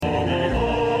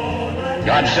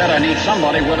God said, I need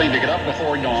somebody willing to get up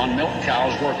before dawn, milk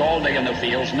cows, work all day in the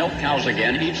fields, milk cows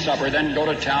again, eat supper, then go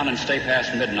to town and stay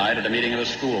past midnight at a meeting of the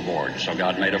school board. So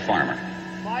God made a farmer.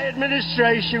 My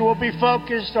administration will be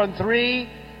focused on three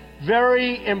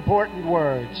very important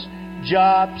words: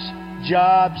 jobs,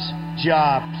 jobs,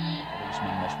 jobs. A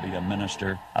policeman must be a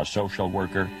minister, a social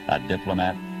worker, a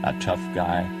diplomat, a tough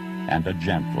guy, and a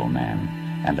gentleman.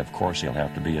 And of course he'll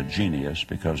have to be a genius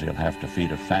because he'll have to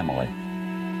feed a family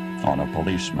on a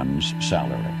policeman's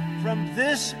salary. From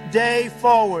this day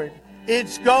forward,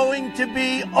 it's going to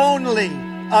be only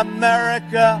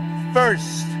America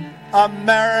first.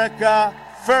 America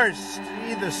first.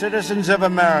 We, the citizens of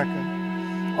America,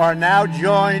 are now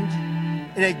joined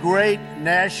in a great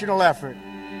national effort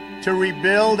to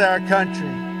rebuild our country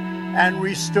and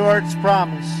restore its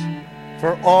promise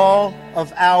for all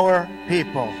of our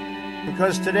people.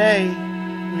 Because today,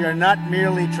 we are not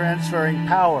merely transferring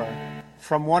power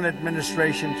from one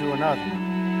administration to another,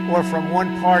 or from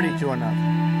one party to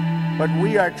another, but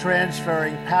we are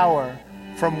transferring power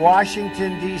from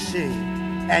Washington, D.C.,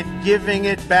 and giving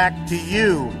it back to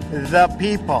you, the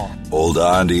people. Hold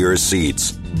on to your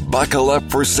seats. Buckle up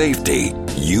for safety.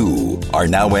 You are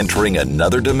now entering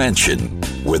another dimension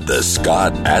with the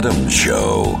Scott Adams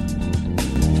Show.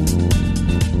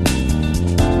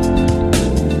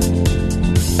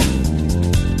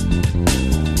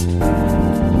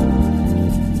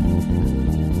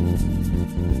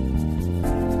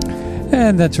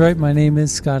 And that's right. My name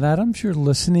is Scott Adams. You're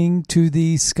listening to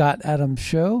the Scott Adams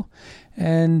Show.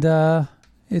 And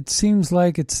it seems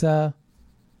like it's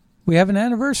we have an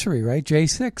anniversary, right?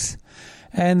 J6.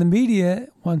 And the media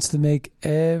wants to make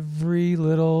every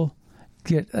little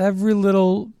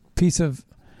piece of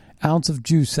ounce of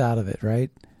juice out of it,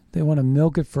 right? They want to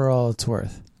milk it for all it's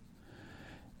worth.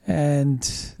 And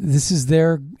this is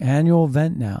their annual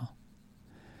event now.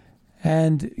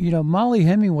 And, Molly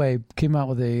Hemingway came out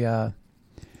with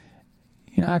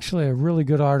actually a really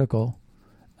good article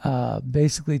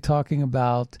basically talking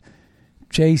about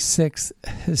J6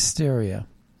 hysteria.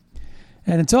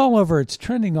 And it's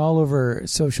trending all over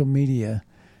social media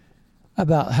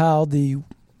about how the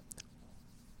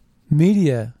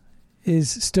media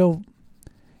is still,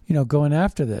 going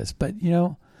after this. But,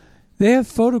 they have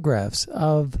photographs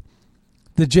of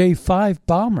the J5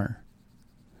 bomber.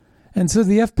 And so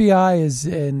the FBI is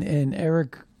and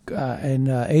Eric and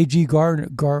A.G.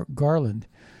 Garland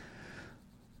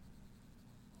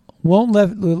won't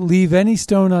leave any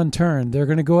stone unturned. They're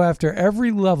going to go after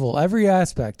every level, every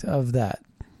aspect of that.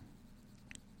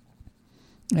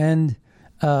 And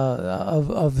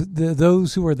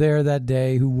those who were there that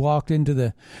day, who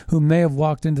may have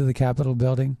walked into the Capitol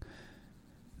building.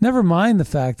 Never mind the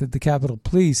fact that the Capitol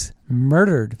Police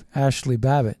murdered Ashley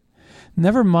Babbitt.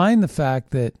 Never mind the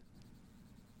fact that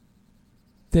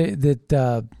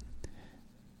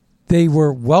they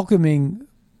were welcoming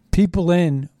people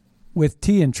in with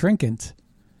tea and trinkets.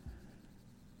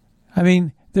 I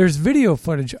mean, there's video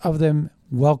footage of them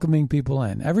welcoming people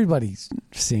in. Everybody's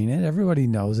seen it. Everybody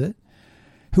knows it.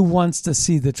 Who wants to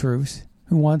see the truth?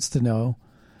 Who wants to know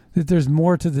that there's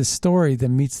more to this story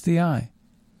than meets the eye?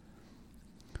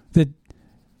 The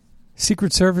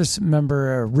Secret Service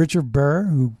member Richard Burr,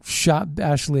 who shot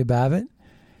Ashley Babbitt,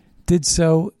 did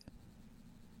so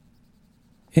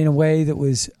in a way that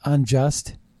was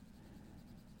unjust.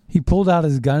 He pulled out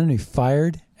his gun and he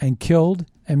fired and killed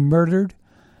and murdered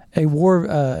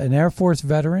an Air Force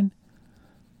veteran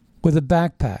with a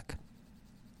backpack.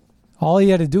 All he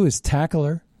had to do is tackle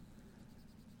her.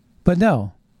 But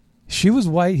no, she was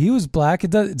white, he was black.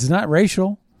 It's not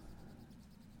racial.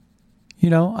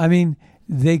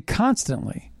 They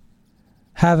constantly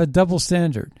have a double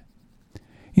standard.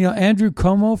 Andrew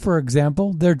Cuomo, for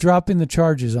example, they're dropping the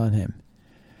charges on him.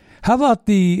 How about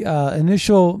the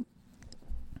initial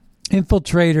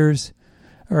infiltrators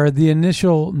or the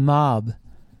initial mob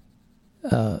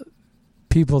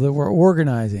people that were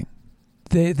organizing?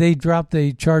 They dropped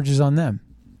the charges on them.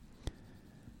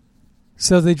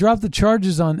 So they dropped the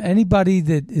charges on anybody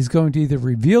that is going to either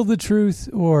reveal the truth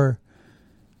or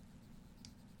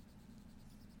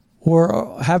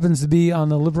happens to be on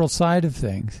the liberal side of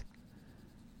things.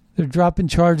 They're dropping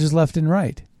charges left and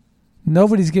right.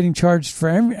 Nobody's getting charged for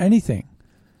anything.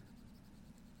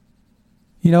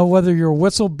 Whether you're a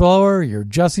whistleblower, you're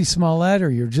Jussie Smollett, or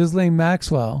you're Ghislaine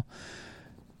Maxwell,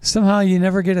 somehow you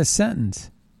never get a sentence.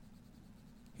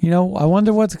 I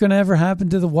wonder what's going to ever happen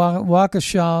to the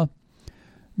Waukesha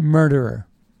murderer.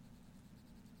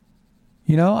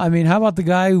 How about the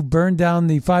guy who burned down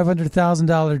the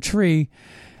 $500,000 tree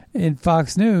in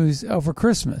Fox News over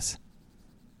Christmas?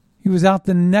 He was out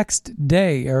the next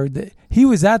day, he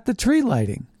was at the tree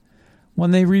lighting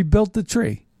when they rebuilt the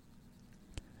tree.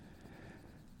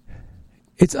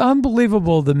 It's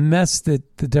unbelievable the mess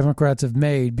that the Democrats have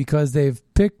made because they've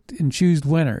picked and chosen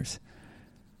winners.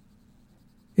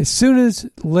 As soon as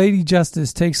Lady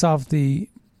Justice takes off the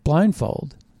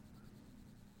blindfold,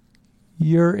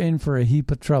 you're in for a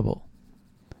heap of trouble.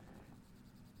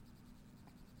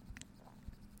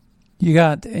 You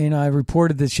got, I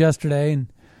reported this yesterday, and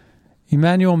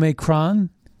Emmanuel Macron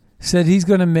said he's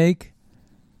going to make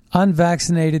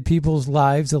unvaccinated people's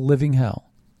lives a living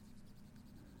hell.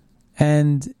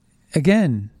 And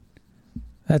again,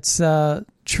 that's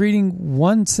treating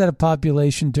one set of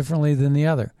population differently than the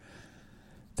other.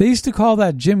 They used to call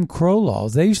that Jim Crow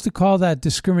laws. They used to call that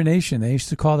discrimination. They used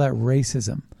to call that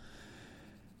racism.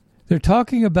 They're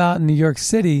talking about in New York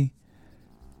City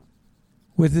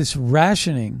with this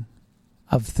rationing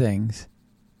of things.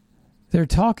 They're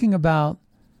talking about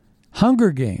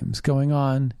Hunger Games going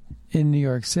on in New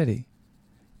York City.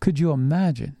 Could you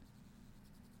imagine?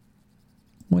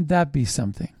 Wouldn't that be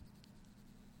something?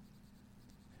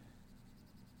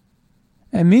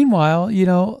 And meanwhile,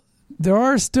 there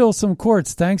are still some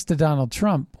courts, thanks to Donald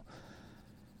Trump,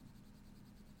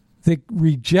 that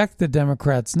reject the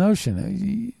Democrats'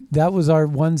 notion. That was our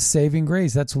one saving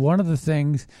grace. That's one of the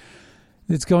things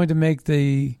that's going to make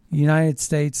the United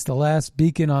States the last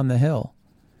beacon on the hill,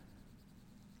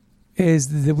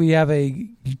 is that we have a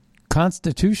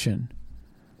constitution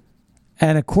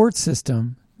and a court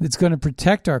system that's going to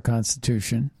protect our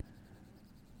Constitution.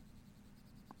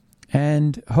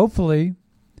 And hopefully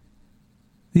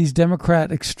these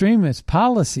Democrat extremist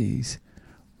policies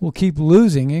will keep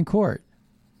losing in court.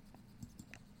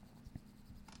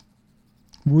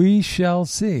 We shall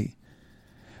see.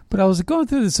 But I was going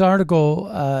through this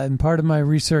article in part of my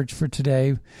research for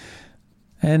today.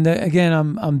 And again,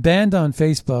 I'm banned on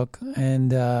Facebook,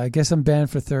 and I guess I'm banned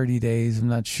for 30 days. I'm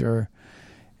not sure.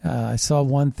 I saw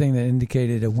one thing that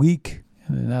indicated a week,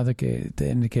 and another that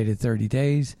indicated 30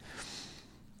 days.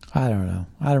 I don't know.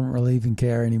 I don't really even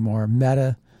care anymore.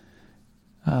 Meta.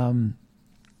 The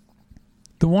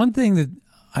one thing that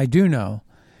I do know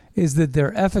is that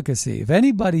their efficacy, if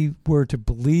anybody were to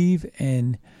believe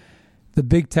in the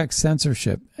big tech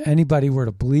censorship, anybody were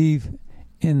to believe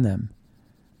in them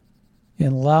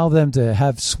and allow them to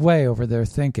have sway over their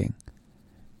thinking,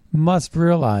 must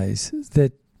realize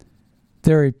that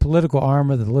they're a political arm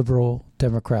of the Liberal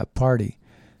Democrat Party.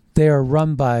 They are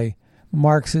run by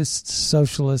Marxists,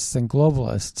 socialists, and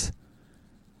globalists.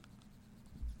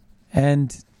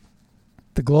 And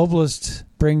the globalists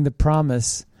bring the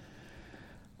promise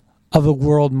of a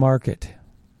world market.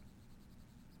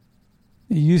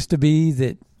 It used to be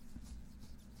that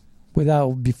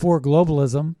before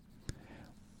globalism,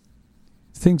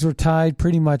 things were tied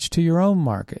pretty much to your own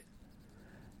market.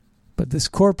 But this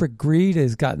corporate greed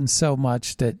has gotten so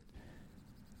much that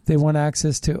they want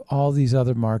access to all these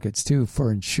other markets too,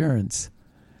 for insurance,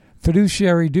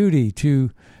 fiduciary duty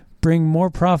to bring more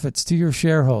profits to your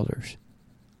shareholders.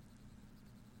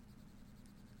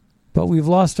 But we've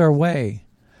lost our way.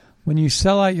 When you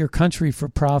sell out your country for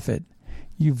profit,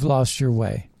 you've lost your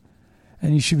way.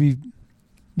 And you should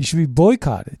be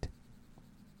boycotted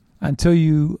until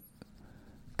you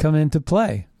come into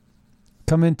play,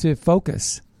 come into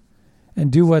focus,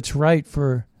 and do what's right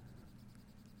for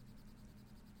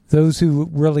those who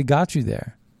really got you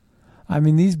there. I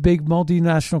mean, these big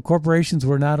multinational corporations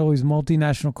were not always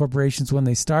multinational corporations when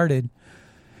they started.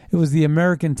 It was the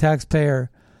American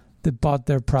taxpayer that bought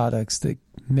their products that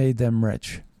made them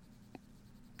rich.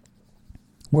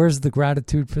 Where's the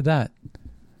gratitude for that?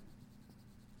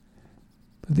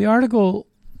 But the article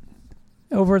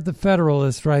over at the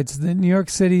Federalist writes that New York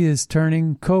City is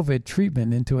turning COVID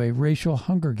treatment into a racial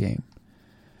hunger game,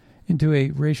 into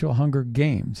a racial hunger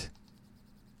games.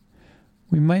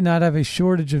 We might not have a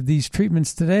shortage of these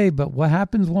treatments today, but what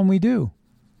happens when we do?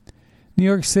 New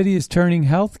York City is turning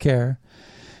healthcare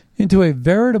into a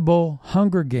veritable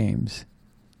hunger games.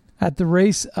 At the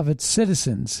race of its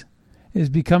citizens is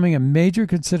becoming a major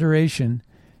consideration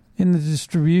in the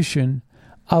distribution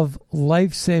of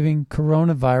life-saving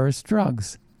coronavirus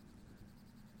drugs.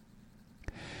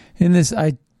 In this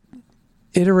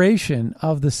iteration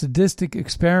of the sadistic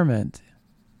experiment,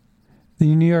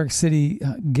 the New York City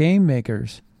game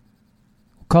makers,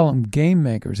 we'll call them game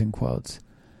makers in quotes,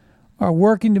 are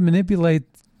working to manipulate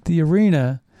the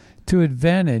arena to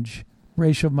advantage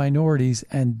racial minorities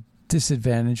and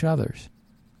disadvantage others.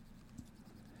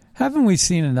 Haven't we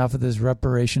seen enough of this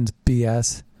reparations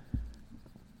BS?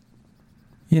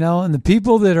 And the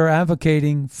people that are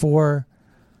advocating for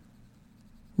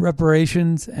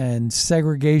reparations and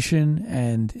segregation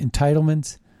and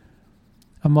entitlements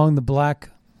among the black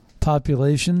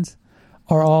populations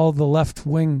are all the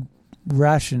left-wing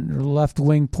ration or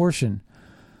left-wing portion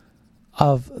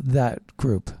of that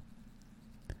group.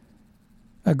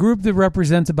 A group that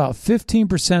represents about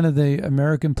 15% of the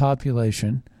American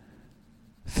population,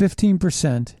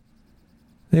 15%,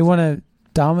 they want to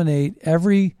dominate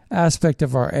every aspect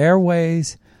of our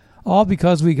airways, all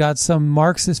because we got some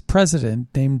Marxist president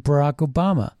named Barack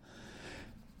Obama,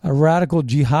 a radical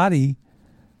jihadi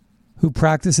who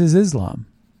practices Islam.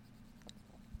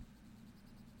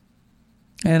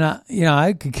 And,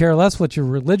 I could care less what your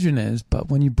religion is, but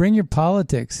when you bring your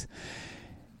politics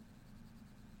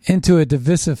into a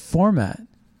divisive format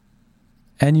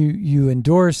and you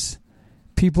endorse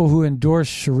people who endorse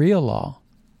Sharia law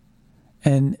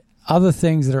and other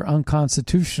things that are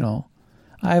unconstitutional,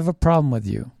 I have a problem with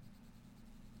you.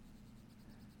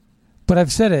 But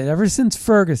I've said it ever since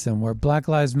Ferguson, where Black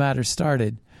Lives Matter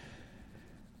started.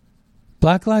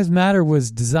 Black Lives Matter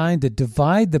was designed to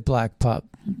divide the black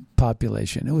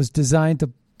population. It was designed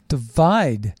to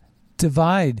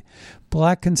divide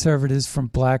black conservatives from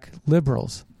black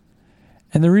liberals.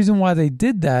 And the reason why they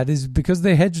did that is because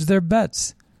they hedged their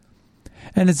bets.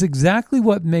 And it's exactly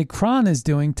what Macron is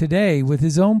doing today with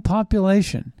his own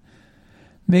population.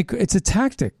 It's a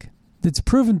tactic that's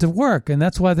proven to work, and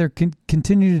that's why they're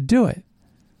continue to do it.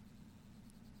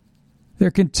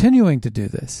 They're continuing to do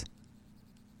this.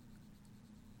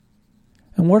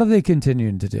 And what are they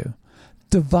continuing to do?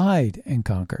 Divide and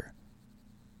conquer.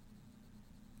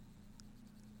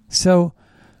 So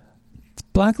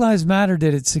Black Lives Matter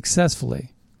did it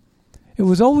successfully. It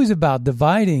was always about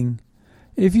dividing.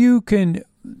 If you can,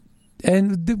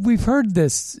 and we've heard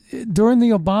this during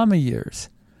the Obama years,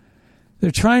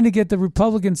 they're trying to get the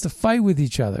Republicans to fight with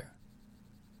each other.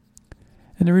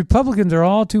 And the Republicans are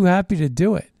all too happy to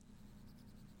do it.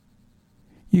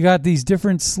 You got these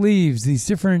different sleeves, these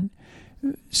different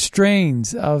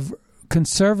strains of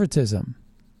conservatism.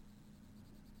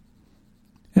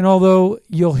 And although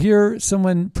you'll hear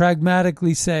someone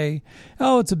pragmatically say,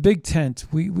 oh, it's a big tent,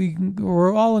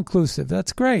 we're all inclusive,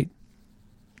 that's great.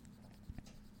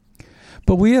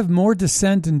 But we have more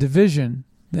dissent and division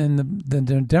than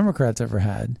the Democrats ever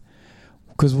had.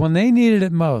 Because when they needed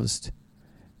it most,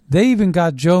 they even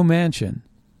got Joe Manchin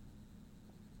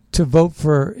to vote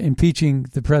for impeaching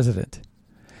the president.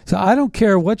 So I don't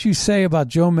care what you say about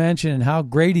Joe Manchin and how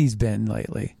great he's been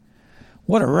lately.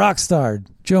 What a rock star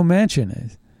Joe Manchin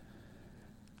is.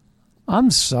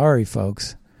 I'm sorry,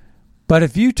 folks. But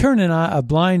if you turn a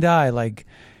blind eye like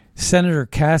Senator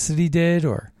Cassidy did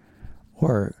or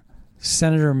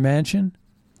Senator Manchin,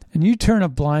 and you turn a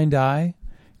blind eye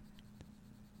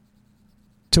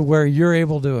to where you're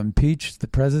able to impeach the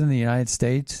President of the United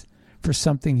States for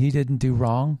something he didn't do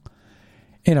wrong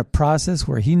in a process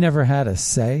where he never had a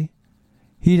say,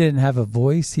 he didn't have a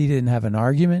voice, he didn't have an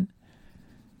argument.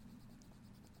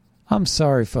 I'm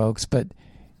sorry, folks, but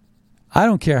I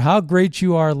don't care how great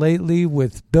you are lately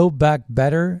with Build Back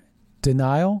Better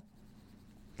denial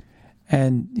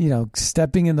and,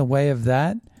 stepping in the way of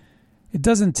that. It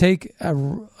doesn't take a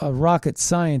rocket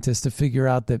scientist to figure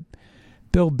out that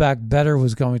Build Back Better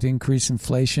was going to increase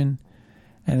inflation,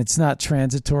 and it's not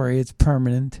transitory, it's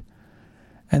permanent,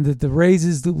 and that the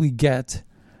raises that we get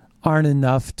aren't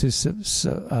enough to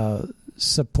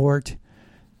support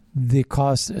the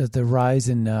cost, the rise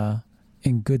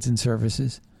in goods and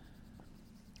services,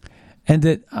 and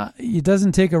that it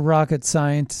doesn't take a rocket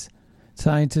scientist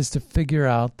to figure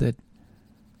out that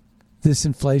this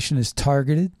inflation is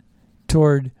targeted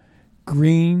toward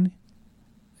green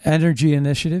energy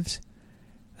initiatives.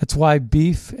 That's why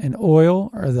beef and oil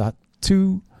are the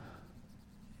two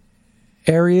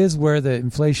areas where the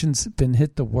inflation's been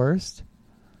hit the worst.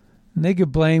 And they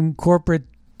could blame corporate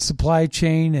supply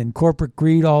chain and corporate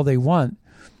greed all they want,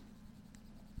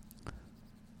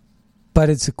 but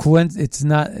it's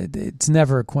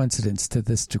never a coincidence to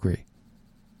this degree.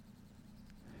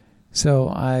 So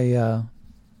I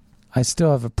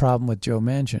still have a problem with Joe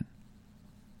Manchin.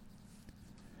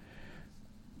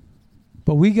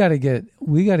 But we got to get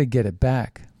it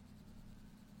back.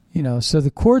 So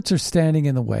the courts are standing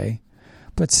in the way,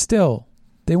 but still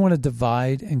they want to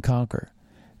divide and conquer.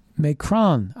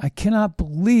 Macron, I cannot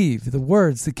believe the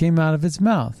words that came out of his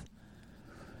mouth.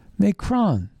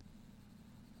 Macron,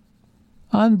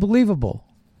 unbelievable,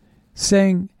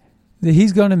 saying that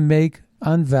he's going to make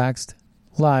unvaxxed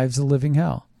lives a living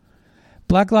hell.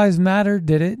 Black Lives Matter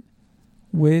did it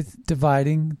with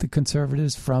dividing the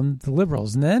conservatives from the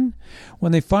liberals. And then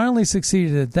when they finally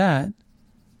succeeded at that,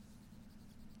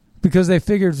 because they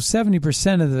figured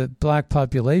 70% of the black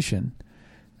population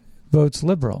votes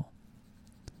liberal,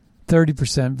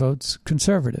 30% votes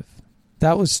conservative.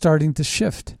 That was starting to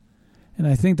shift, and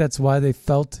I think that's why they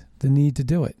felt the need to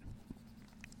do it.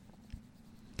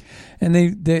 And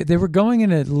they were going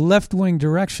in a left-wing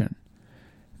direction.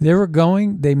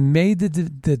 They made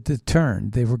the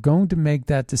turn. They were going to make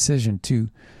that decision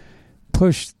to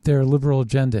push their liberal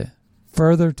agenda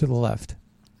further to the left.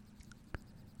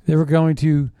 They were going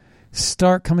to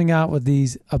start coming out with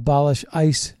these abolish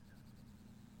ICE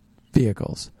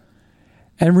vehicles.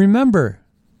 And remember,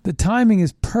 the timing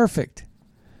is perfect.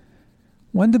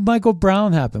 When did Michael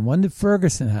Brown happen? When did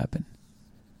Ferguson happen?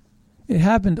 It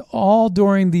happened all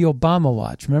during the Obama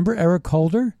watch. Remember Eric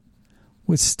Holder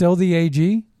was still the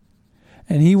AG?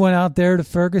 And he went out there to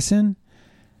Ferguson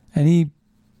and he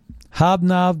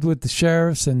hobnobbed with the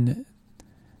sheriffs and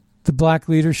the black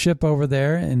leadership over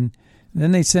there. And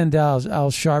then they send Al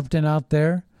Sharpton out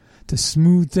there to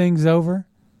smooth things over.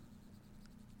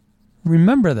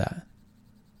 Remember that.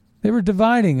 They were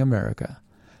dividing America.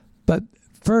 But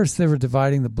first they were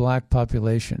dividing the black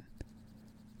population.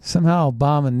 Somehow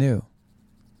Obama knew.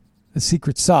 The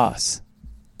secret sauce.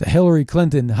 The Hillary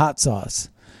Clinton hot sauce.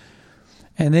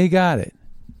 And they got it.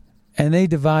 And they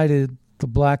divided the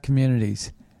black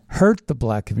communities. Hurt the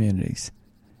black communities.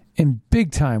 In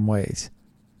big time ways.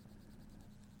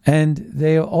 And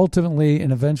they ultimately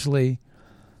and eventually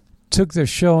took their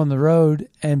show on the road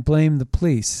and blamed the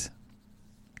police.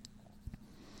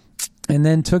 And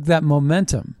then took that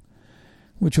momentum,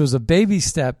 which was a baby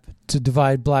step to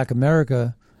divide black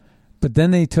America, but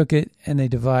then they took it and they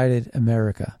divided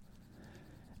America.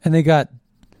 And they got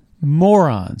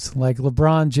morons like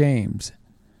LeBron James.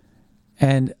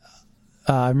 And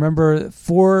I remember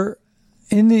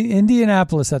in the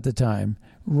Indianapolis at the time,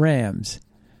 Rams,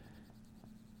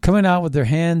 coming out with their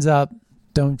hands up,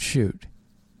 don't shoot.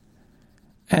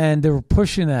 And they were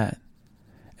pushing that.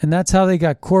 And that's how they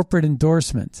got corporate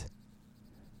endorsement.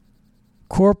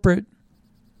 Corporate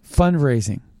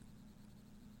fundraising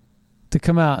to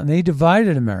come out. And they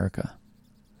divided America.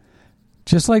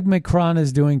 Just like Macron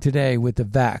is doing today with the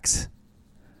vax.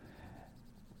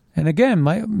 And again,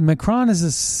 Macron is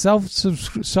a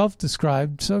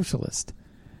self-described socialist.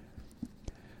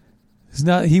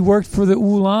 He worked for the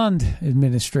Hollande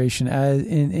administration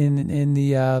in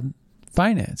the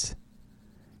finance.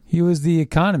 He was the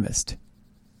economist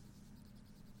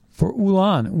for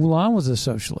Hollande. Hollande was a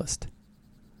socialist.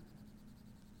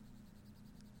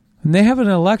 And they have an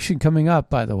election coming up,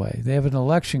 by the way. They have an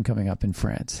election coming up in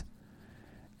France.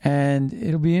 And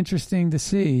it'll be interesting to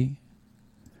see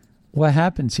what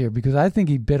happens here, because I think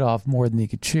he bit off more than he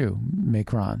could chew,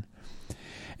 Macron.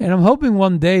 And I'm hoping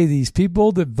one day these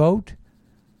people that vote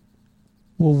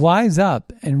will wise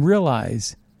up and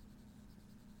realize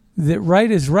that right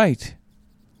is right.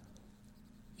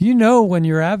 You know when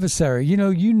your adversary,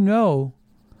 you know,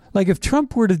 like if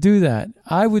Trump were to do that,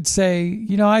 I would say,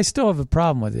 I still have a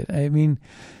problem with it. I mean,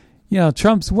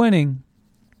 Trump's winning,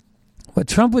 but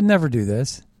Trump would never do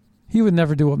this. He would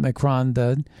never do what Macron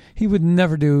did. He would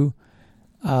never do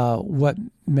what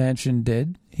Manchin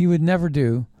did. He would never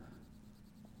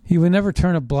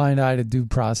turn a blind eye to due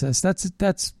process.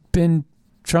 That's been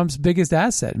Trump's biggest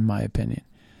asset, in my opinion,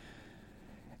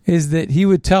 is that he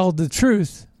would tell the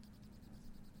truth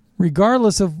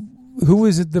regardless of who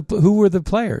were the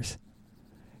players.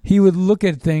 He would look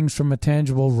at things from a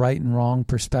tangible right and wrong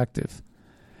perspective,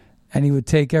 and he would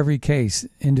take every case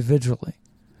individually.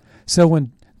 So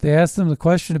when they asked them the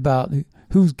question about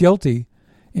who's guilty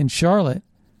in Charlotte,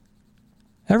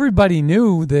 everybody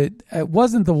knew that it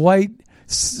wasn't the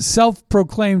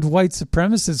self-proclaimed white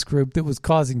supremacist group that was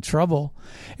causing trouble.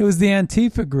 It was the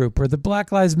Antifa group or the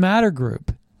Black Lives Matter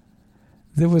group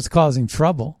that was causing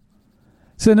trouble.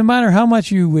 So no matter how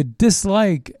much you would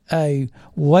dislike a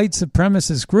white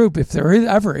supremacist group, if there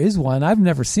ever is one, I've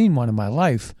never seen one in my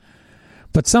life,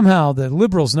 but somehow the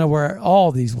liberals know where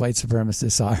all these white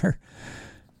supremacists are.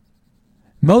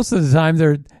 Most of the time,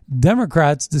 they're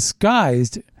Democrats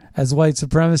disguised as white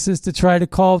supremacists to try to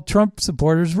call Trump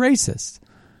supporters racist.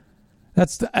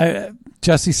 That's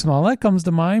Jussie Smollett comes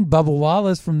to mind. Bubba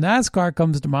Wallace from NASCAR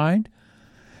comes to mind.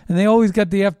 And they always got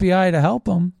the FBI to help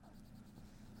them.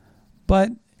 But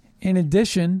in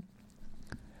addition,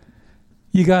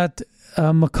 you got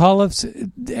McAuliffe's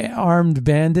armed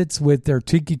bandits with their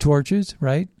tiki torches,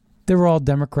 right? They were all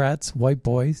Democrats, white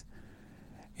boys.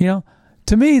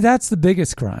 To me, that's the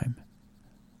biggest crime.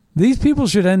 These people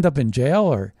should end up in jail,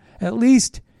 or at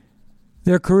least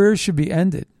their careers should be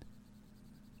ended.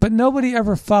 But nobody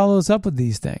ever follows up with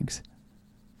these things.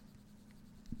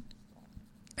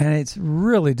 And it's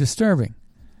really disturbing.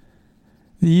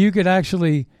 You could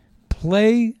actually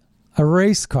play a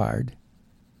race card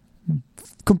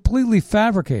completely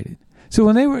fabricated. So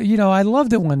when they were, I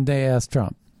loved it when they asked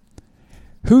Trump,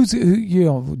 do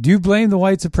you blame the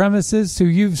white supremacists who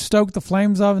you've stoked the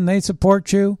flames of and they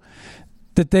support you,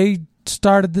 that they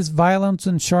started this violence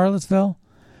in Charlottesville?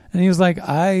 And he was like,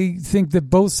 I think that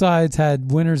both sides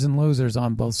had winners and losers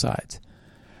on both sides.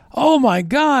 Oh my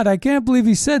God, I can't believe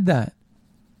he said that.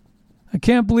 I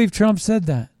can't believe Trump said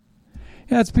that.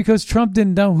 Yeah, it's because Trump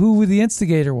didn't know who the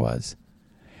instigator was.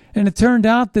 And it turned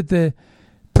out that the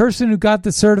person who got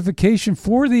the certification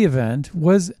for the event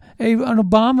was an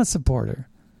Obama supporter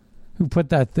who put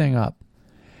that thing up.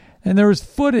 And there was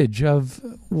footage of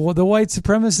the white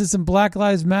supremacists and Black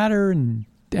Lives Matter and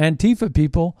Antifa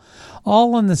people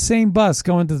all on the same bus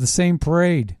going to the same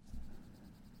parade.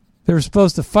 They were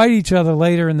supposed to fight each other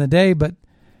later in the day, but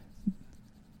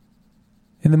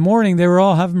in the morning they were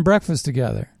all having breakfast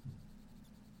together.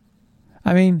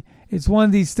 I mean, it's one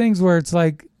of these things where it's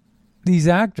like these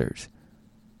actors,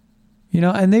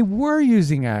 and they were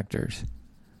using actors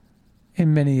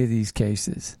in many of these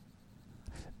cases.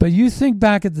 But you think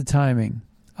back at the timing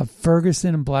of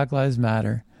Ferguson and Black Lives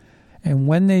Matter, and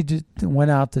when they went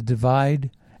out to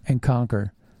divide and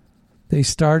conquer, they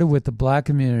started with the black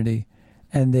community,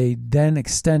 and they then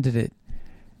extended it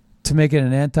to make it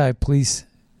an anti-police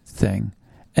thing,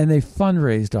 and they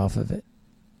fundraised off of it.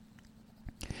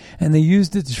 And they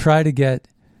used it to try to get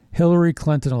Hillary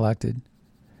Clinton elected.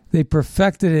 They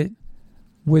perfected it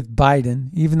with Biden,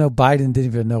 even though Biden didn't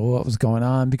even know what was going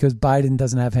on because Biden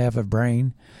doesn't have half a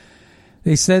brain.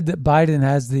 They said that Biden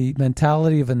has the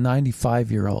mentality of a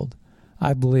 95-year-old.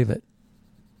 I believe it.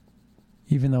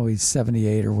 Even though he's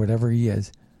 78 or whatever he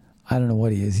is. I don't know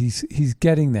what he is. He's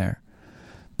getting there.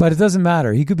 But it doesn't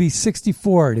matter. He could be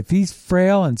 64. If he's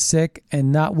frail and sick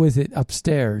and not with it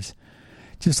upstairs,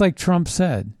 just like Trump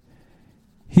said,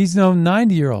 he's known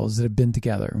 90-year-olds that have been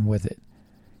together with it.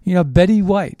 Betty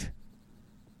White.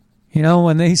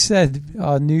 When they said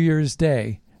New Year's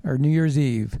Day or New Year's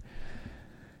Eve,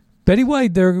 Betty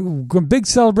White, there's a big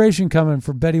celebration coming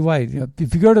for Betty White.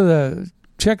 If you go to the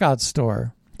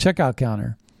checkout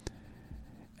counter,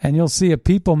 and you'll see a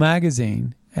People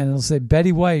magazine, and it'll say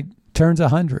Betty White turns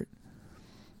 100.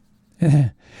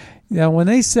 When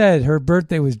they said her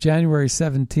birthday was January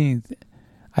 17th,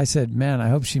 I said, man, I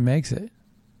hope she makes it.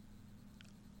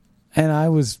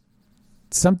 And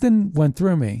something went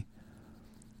through me.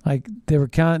 Like they were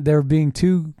counting their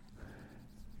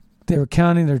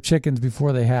chickens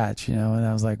before they hatch, and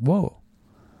I was like, whoa,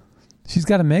 she's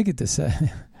got to make it to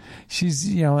say. She's,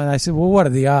 and I said, well, what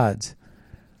are the odds?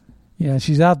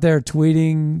 She's out there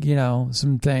tweeting,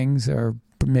 some things, or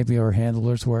maybe her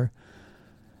handlers were.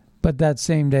 But that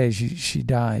same day, she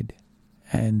died,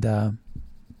 and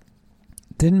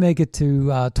didn't make it to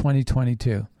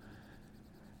 2022.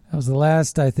 That was the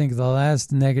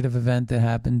last negative event that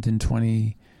happened in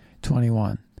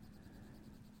 2021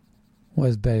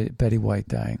 was Betty White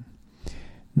dying,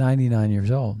 99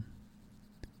 years old.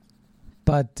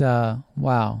 But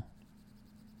wow,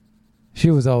 she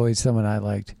was always someone I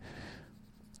liked.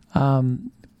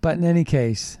 But in any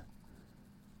case,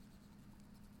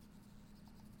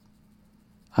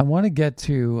 I want to get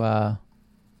to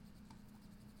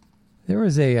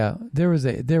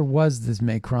there was this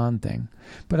Macron thing,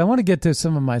 but I want to get to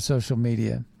some of my social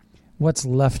media. What's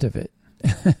left of it?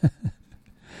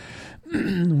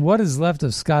 What is left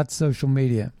of Scott's social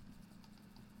media?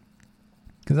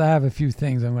 Because I have a few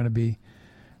things I'm going to be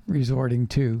resorting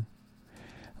to.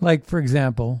 Like, for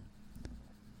example,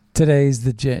 today's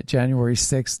the January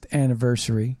 6th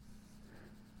anniversary.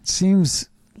 It seems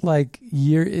like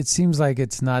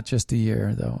it's not just a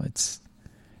year, though. It's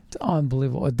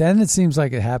unbelievable. Then it seems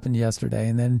like it happened yesterday,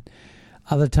 and then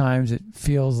other times it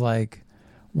feels like,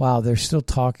 wow, they're still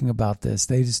talking about this.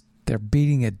 They're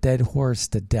beating a dead horse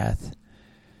to death.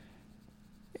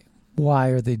 Why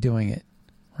are they doing it?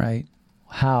 Right?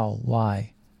 How?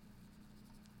 Why?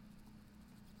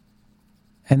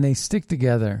 And they stick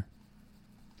together.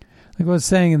 Like I was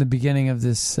saying in the beginning of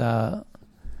this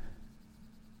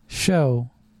show,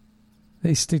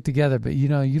 they stick together. But,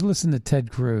 you listen to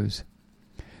Ted Cruz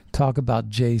talk about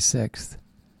J6th.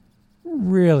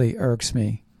 Really irks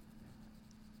me.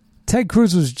 Ted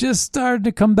Cruz was just starting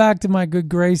to come back to my good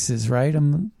graces, right?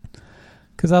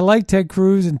 Because I liked Ted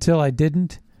Cruz until I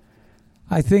didn't.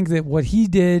 I think that what he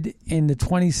did in the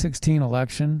 2016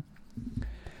 election,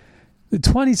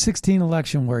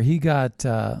 where he got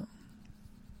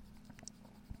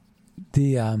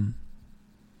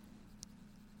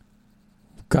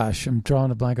gosh, I'm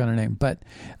drawing a blank on her name, but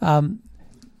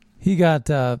he got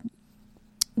the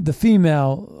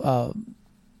female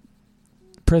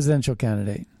presidential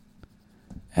candidate.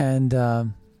 And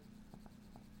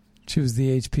she was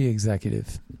the HP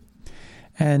executive.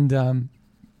 And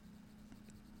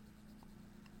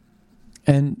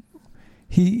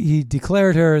he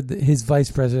declared her his vice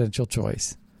presidential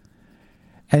choice.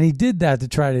 And he did that to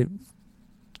try to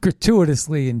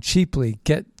gratuitously and cheaply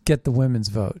get the women's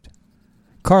vote.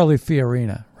 Carly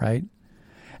Fiorina, right?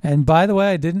 And by the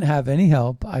way, I didn't have any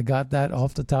help. I got that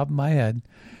off the top of my head.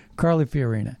 Carly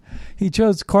Fiorina. He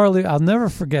chose Carly. I'll never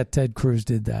forget Ted Cruz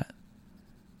did that.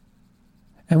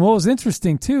 And what was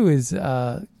interesting, too, is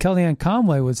Kellyanne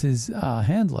Conway was his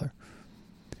handler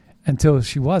until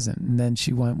she wasn't. And then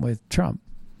she went with Trump.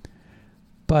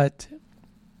 But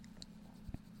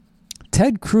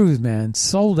Ted Cruz, man,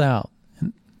 sold out.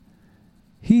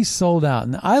 He sold out.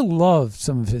 And I love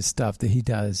some of his stuff that he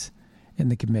does in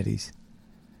the committees.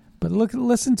 But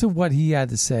listen to what he had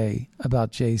to say about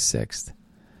J 6th.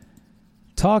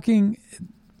 Talking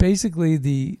basically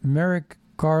the Merrick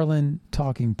Garland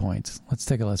talking points. Let's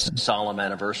take a listen. Solemn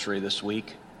anniversary this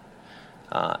week.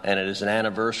 And it is an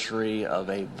anniversary of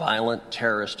a violent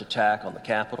terrorist attack on the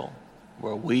Capitol,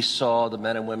 where we saw the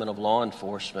men and women of law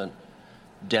enforcement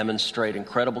demonstrate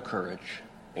incredible courage,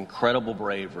 incredible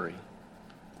bravery,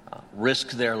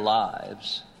 risk their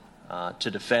lives to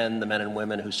defend the men and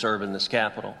women who serve in this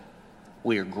Capitol.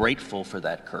 We are grateful for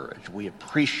that courage. We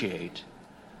appreciate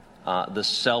the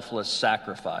selfless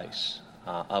sacrifice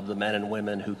of the men and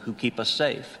women who keep us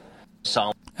safe.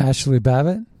 Ashley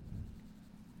Babbitt,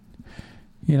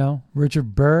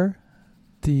 Richard Burr,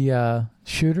 the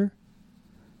shooter.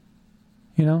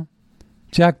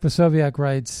 Jack Posobiec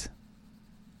writes,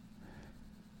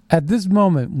 at this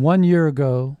moment, 1 year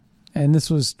ago, and this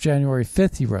was January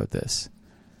 5th, he wrote this,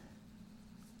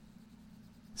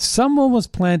 someone was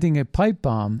planting a pipe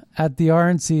bomb at the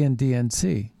RNC and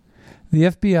DNC. The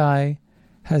FBI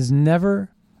has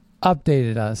never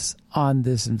updated us on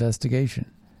this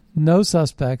investigation. No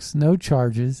suspects, no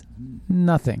charges,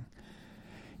 nothing.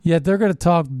 Yet they're going to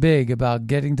talk big about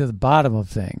getting to the bottom of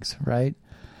things, right?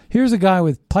 Here's a guy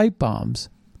with pipe bombs,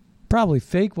 probably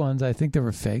fake ones. I think they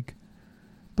were fake,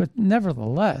 but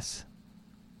nevertheless.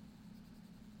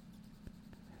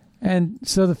 And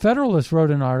so the Federalist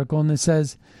wrote an article and it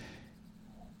says,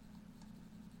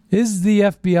 is the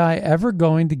FBI ever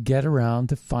going to get around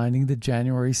to finding the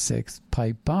January 6th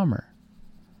pipe bomber?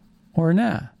 Or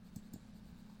nah?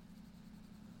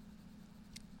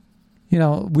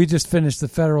 We just finished the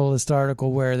Federalist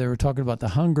article where they were talking about the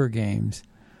Hunger Games.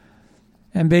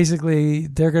 And basically,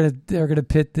 they're gonna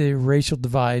pit the racial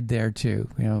divide there too.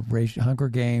 Hunger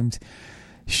Games,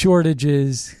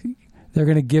 shortages. They're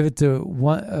gonna give it to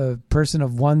a person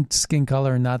of one skin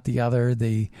color and not the other.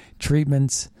 The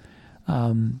treatments,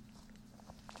 and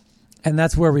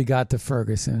that's where we got to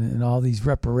Ferguson and all these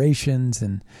reparations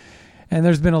and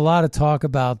there's been a lot of talk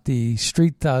about the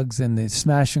street thugs and the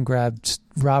smash and grab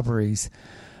robberies,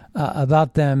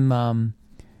 about them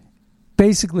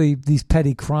basically these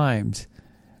petty crimes.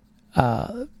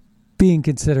 Being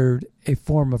considered a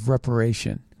form of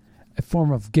reparation, a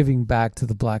form of giving back to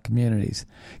the black communities,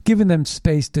 giving them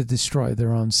space to destroy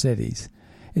their own cities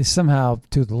is somehow,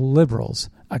 to the liberals,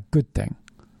 a good thing.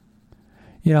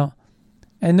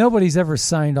 And nobody's ever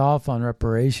signed off on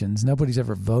reparations. Nobody's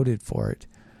ever voted for it.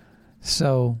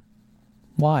 So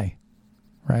why,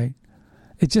 right?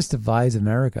 It just divides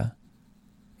America.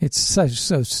 It's so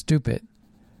stupid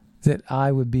that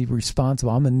I would be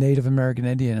responsible. I'm a Native American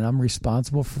Indian, and I'm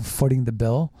responsible for footing the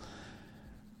bill,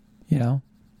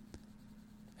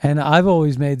 And I've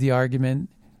always made the argument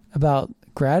about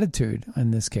gratitude in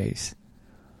this case.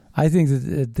 I think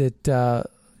that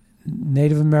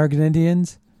Native American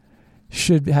Indians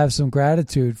should have some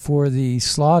gratitude for the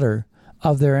slaughter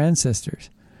of their ancestors.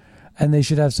 And they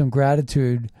should have some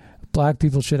gratitude. Black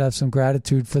people should have some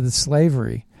gratitude for the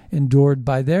slavery endured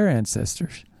by their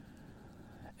ancestors.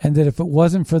 And that if it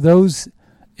wasn't for those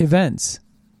events,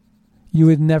 you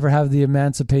would never have the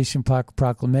Emancipation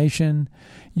Proclamation,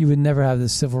 you would never have the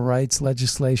Civil Rights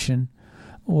legislation,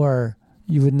 or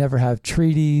you would never have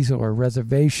treaties or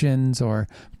reservations or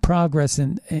progress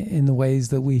in the ways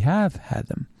that we have had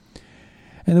them.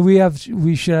 And that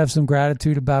we should have some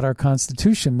gratitude about our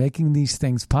Constitution making these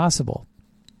things possible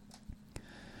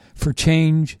for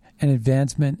change and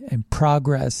advancement and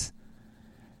progress.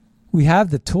 We have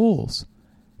the tools,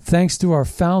 thanks to our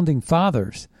founding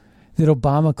fathers, that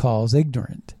Obama calls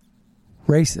ignorant,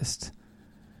 racist.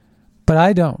 But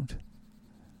I don't.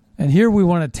 And here we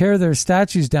want to tear their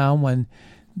statues down when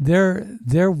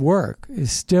their work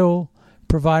is still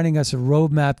providing us a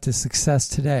roadmap to success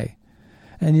today.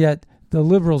 And yet the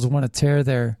liberals want to tear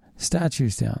their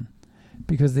statues down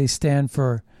because they stand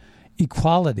for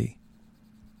equality.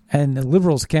 And the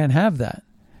liberals can't have that.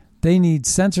 They need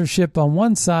censorship on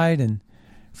one side and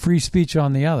free speech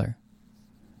on the other.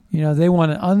 They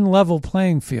want an unlevel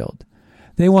playing field.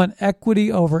 They want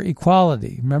equity over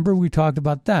equality. Remember, we talked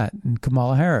about that in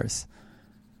Kamala Harris.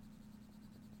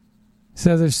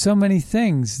 So there's so many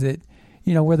things that,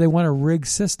 where they want a rigged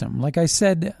system. Like I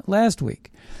said last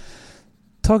week,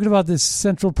 talking about this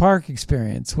Central Park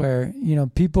experience where,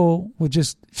 people would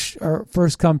just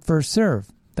first come, first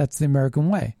serve. That's the American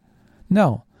way.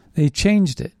 No, they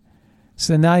changed it.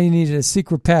 So now you needed a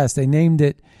secret pass. They named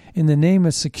it in the name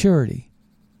of security.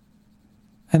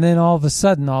 And then all of a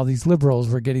sudden, all these liberals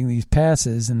were getting these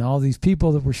passes, and all these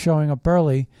people that were showing up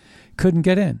early couldn't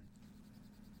get in.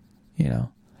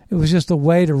 It was just a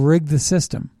way to rig the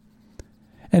system.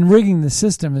 And rigging the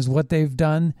system is what they've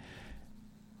done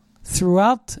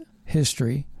throughout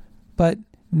history, but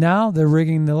now they're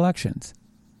rigging the elections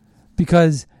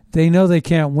because they know they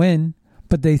can't win,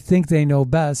 but they think they know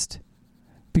best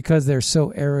because they're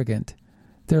so arrogant.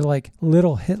 They're like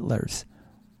little Hitlers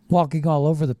walking all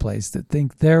over the place that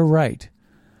think they're right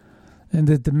and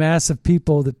that the mass of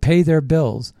people that pay their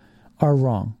bills are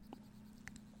wrong.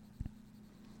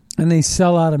 And they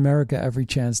sell out America every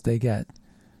chance they get.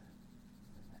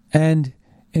 And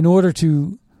in order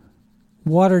to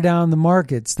water down the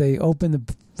markets, they open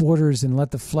the borders and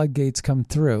let the floodgates come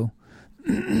through.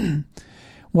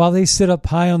 While they sit up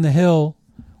high on the hill,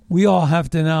 we all have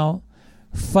to now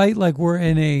fight like we're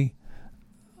in a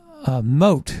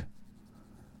moat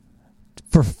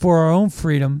for our own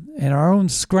freedom and our own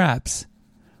scraps,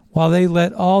 while they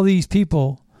let all these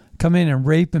people come in and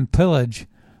rape and pillage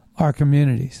our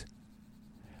communities.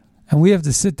 And we have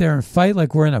to sit there and fight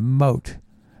like we're in a moat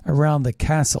around the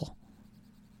castle.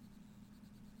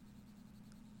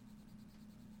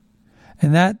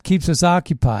 And that keeps us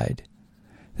occupied.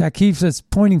 That keeps us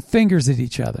pointing fingers at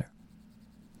each other,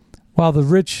 while the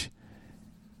rich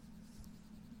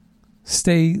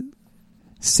stay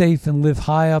safe and live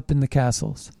high up in the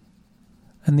castles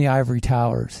and the ivory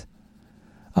towers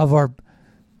of our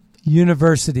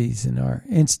universities and our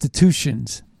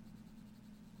institutions.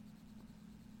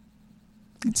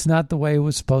 It's not the way it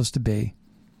was supposed to be.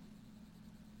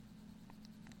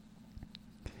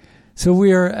 So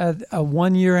we are at a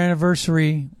 1-year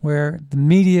anniversary where the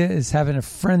media is having a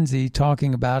frenzy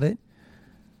talking about it.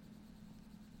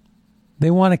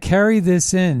 They want to carry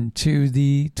this into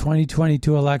the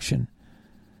 2022 election.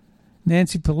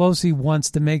 Nancy Pelosi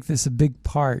wants to make this a big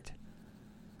part.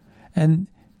 And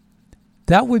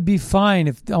that would be fine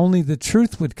if only the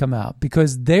truth would come out,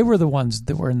 because they were the ones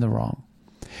that were in the wrong.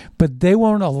 But they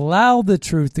won't allow the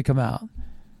truth to come out.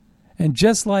 And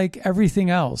just like everything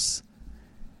else,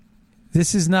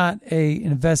 this is not an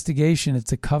investigation,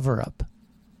 it's a cover-up.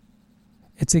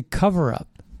 It's a cover-up.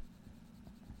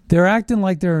 They're acting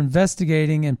like they're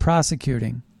investigating and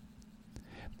prosecuting.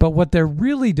 But what they're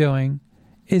really doing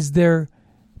is they're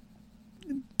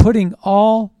putting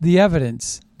all the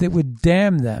evidence that would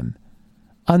damn them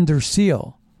under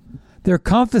seal. They're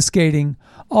confiscating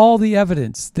all the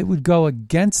evidence that would go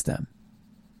against them.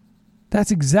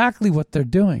 That's exactly what they're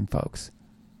doing, folks.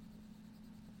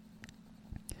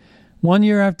 1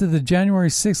 year after the January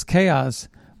 6th chaos,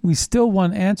 we still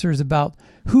want answers about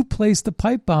who placed the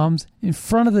pipe bombs in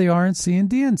front of the RNC and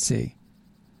DNC.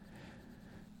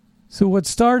 So what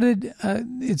started,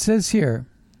 it says here,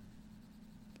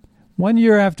 1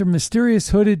 year after mysterious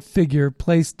hooded figure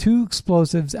placed 2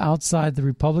 explosives outside the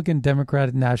Republican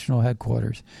Democratic National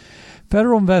Headquarters,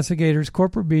 federal investigators,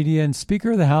 corporate media, and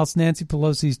Speaker of the House Nancy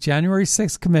Pelosi's January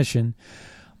 6th commission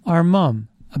are mum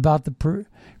about the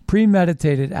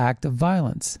premeditated act of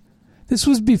violence. This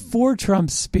was before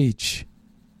Trump's speech.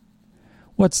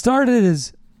 What started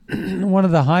as one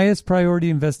of the highest priority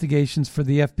investigations for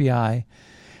the FBI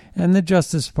and the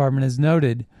Justice Department, as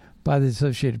noted by the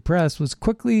Associated Press, was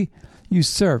quickly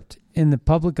usurped in the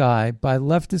public eye by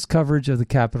leftist coverage of the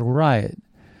Capitol riot.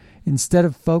 Instead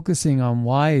of focusing on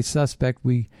why a suspect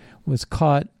was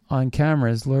caught on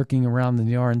cameras lurking around the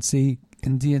RNC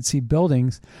and DNC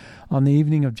buildings on the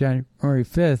evening of January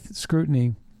 5th,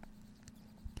 scrutiny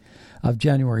of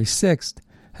January 6th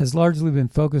has largely been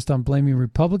focused on blaming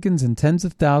Republicans and tens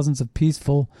of thousands of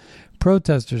peaceful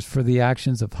protesters for the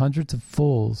actions of hundreds of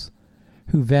fools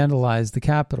who vandalized the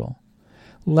Capitol.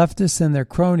 Leftists and their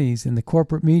cronies in the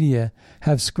corporate media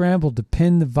have scrambled to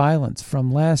pin the violence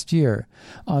from last year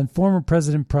on former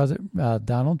President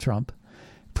Donald Trump,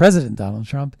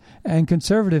 and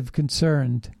conservatives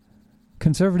concerned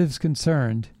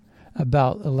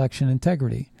about election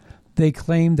integrity. They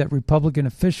claim that Republican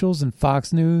officials and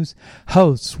Fox News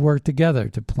hosts worked together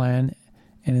to plan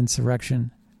an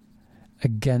insurrection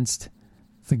against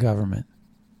the government.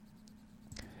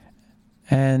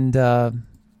 And I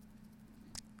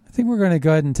think we're going to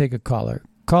go ahead and take a caller.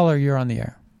 Caller, you're on the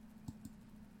air.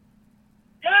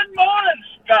 Good morning,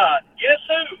 Scott. Guess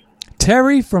who?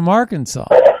 Terry from Arkansas.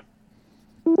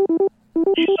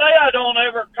 You say I don't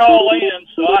ever call in,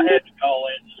 so I had to call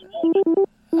in this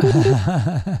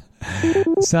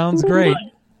morning. Sounds great.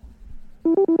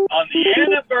 On the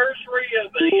anniversary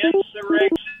of the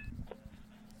insurrection.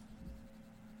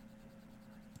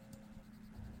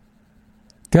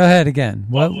 Go ahead again.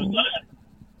 What was that?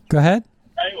 Go ahead.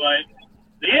 Anyway,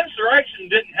 the insurrection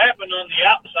didn't happen on the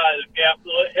outside of the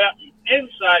Capitol. It happened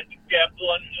inside the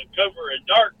Capitol under the cover of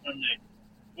dark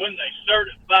when they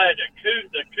certified the coup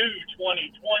 2020,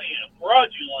 a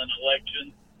fraudulent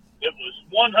election that was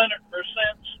 100%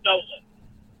 stolen.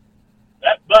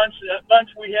 That bunch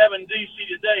we have in D.C.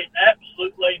 today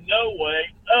absolutely no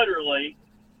way, utterly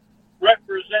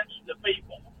represents the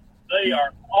people. They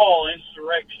are all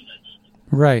insurrectionists.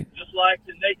 Right. Just like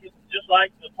the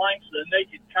planks of the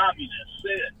naked communists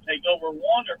said, take over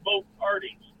one or both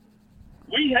parties.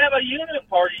 We have a unit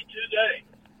party today.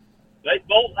 They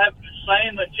both have the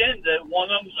same agenda.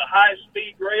 One of them's a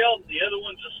high-speed rail, and the other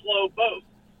one's a slow boat.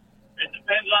 It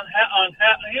depends on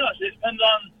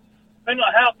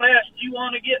how fast you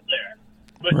want to get there.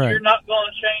 But Right. You're not going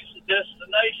to change the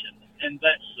destination, and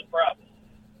that's the problem.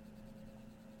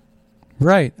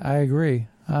 Right. I agree.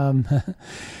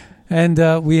 And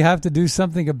we have to do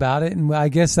something about it. And I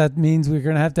guess that means we're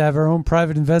going to have our own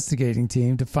private investigating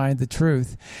team to find the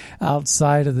truth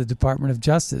outside of the Department of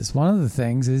Justice. One of the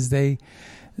things is they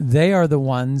are the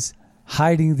ones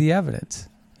hiding the evidence.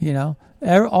 You know,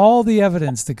 all the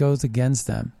evidence that goes against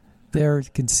them, they're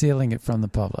concealing it from the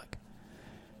public.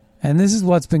 And this is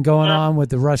what's been going on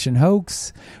with the Russian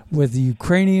hoax, with the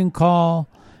Ukrainian call,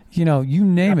 you know, you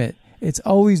name it. It's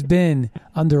always been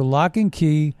under lock and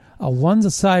key, a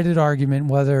one-sided argument,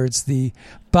 whether it's the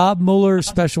Bob Mueller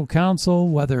special counsel,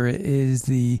 whether it is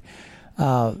the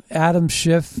Adam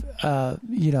Schiff,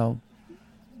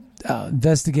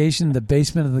 investigation in the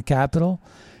basement of the Capitol.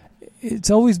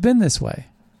 It's always been this way.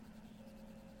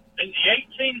 In the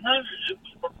 1800s, it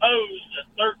was proposed the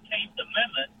 13th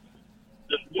Amendment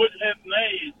that would have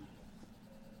made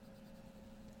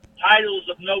titles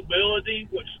of nobility,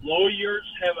 which lawyers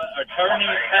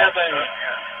attorneys have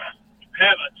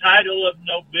a title of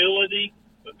nobility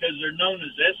because they're known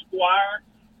as esquire,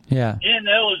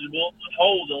 ineligible to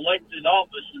hold elected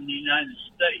office in the United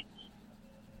States.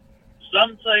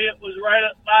 Some say it was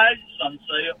ratified, some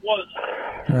say it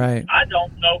wasn't. Right. I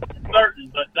don't know for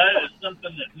certain, but that is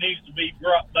something that needs to be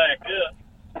brought back up.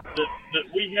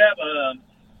 That we have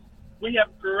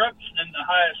corruption in the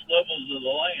highest levels of the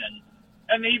land,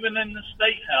 and even in the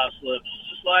state house levels,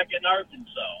 just like in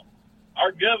Arkansas.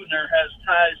 Our governor has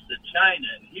ties to China,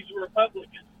 and he's a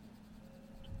Republican.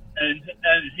 And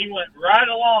he went right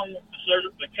along with the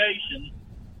certification.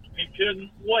 He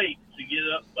couldn't wait to get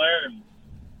up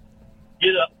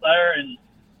there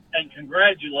and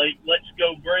congratulate Let's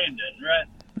Go Brandon, right?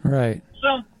 Right.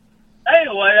 So,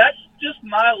 anyway, that's just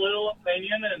my little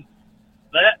opinion, and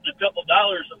that and a couple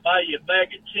dollars will buy you a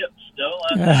bag of chips, though.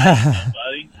 I'm not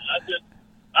somebody.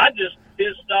 I just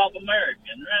pissed off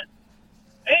American, right?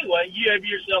 Anyway, you have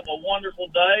yourself a wonderful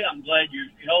day. I'm glad your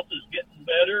health is getting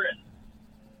better, and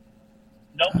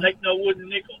don't take no wooden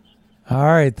nickels. All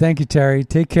right. Thank you, Terry.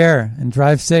 Take care and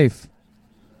drive safe.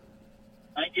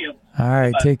 Thank you. All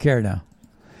right. Bye. Take care now.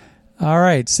 All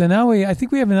right. So now I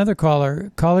think we have another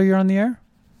caller. Caller, you're on the air?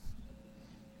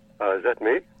 Is that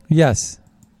me? Yes.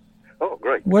 Oh,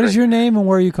 great. What is your name and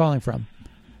where are you calling from?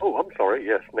 Oh, I'm sorry.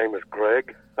 Yes, name is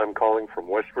Greg. I'm calling from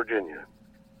West Virginia.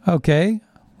 Okay.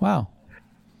 Wow.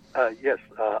 Yes,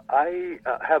 I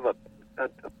have a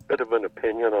bit of an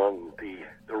opinion on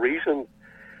the reason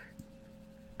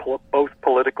both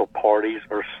political parties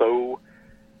are so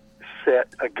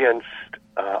set against,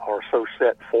 or so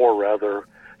set for, rather.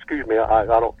 Excuse me, I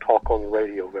don't talk on the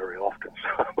radio very often.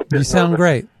 So I'm a bit You sound nervous.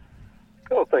 great.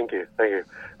 Oh, thank you. I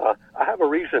have a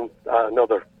reason,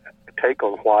 another take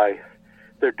on why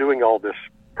they're doing all this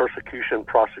persecution,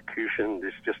 prosecution.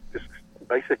 It's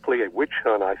basically a witch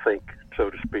hunt, I think, so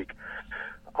to speak.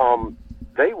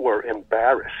 They were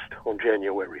embarrassed on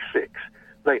January 6th.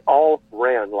 They all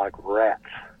ran like rats.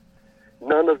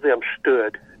 None of them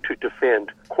stood to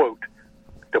defend, quote,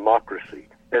 democracy,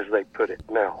 as they put it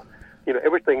now. You know,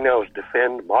 everything now is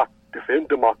defend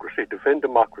democracy,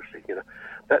 you know.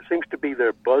 That seems to be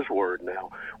their buzzword now,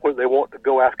 where they want to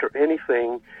go after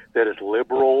anything that is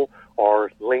liberal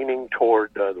or leaning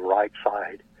toward the right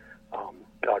side,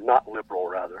 or not liberal,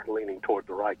 rather, leaning toward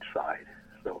the right side.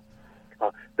 So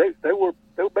they were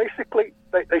basically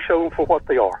they show them for what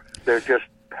they are. They're just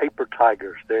paper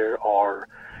tigers. They're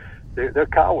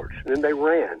cowards, and they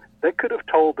ran. They could have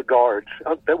told the guards.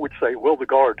 They would say, "Well, the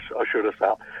guards ushered us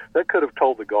out." They could have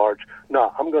told the guards,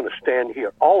 "No, I'm going to stand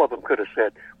here." All of them could have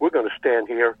said, "We're going to stand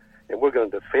here and we're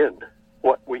going to defend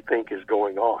what we think is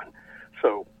going on."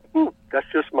 So that's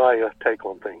just my take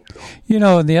on things. So. You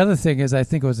know, and the other thing is, I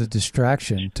think it was a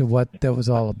distraction to what that was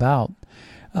all about.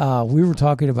 We were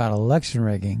talking about election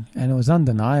rigging, and it was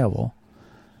undeniable.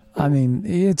 I mean,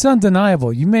 it's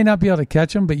undeniable. You may not be able to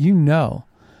catch them, but you know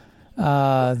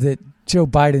that Joe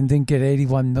Biden didn't get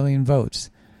 81 million votes.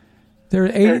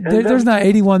 There's not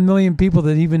 81 million people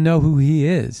that even know who he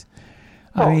is.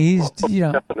 I mean, he's,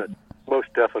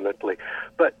 most definitely.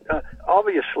 But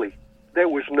obviously, there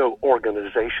was no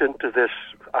organization to this.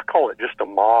 I call it just a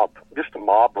mob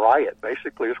riot,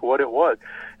 basically, is what it was.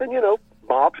 And,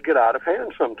 mobs get out of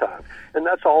hand sometimes. And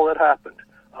that's all that happened.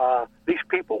 These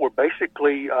people were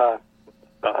basically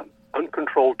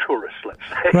uncontrolled tourists, let's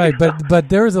say. Right, but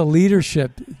there was a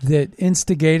leadership that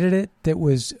instigated it that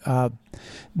was,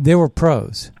 they were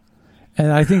pros.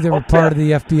 And I think they were part of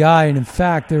the FBI. And in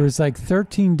fact, there was like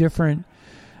 13 different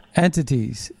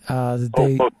entities that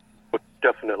they...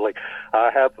 Definitely.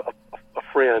 I have a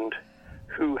friend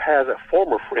who has a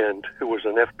former friend who was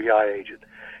an FBI agent.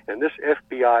 And this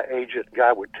FBI agent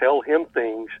guy would tell him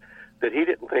things that he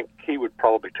didn't think he would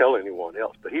probably tell anyone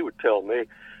else, but he would tell me,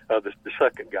 the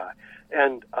second guy.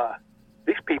 And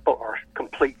these people are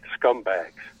complete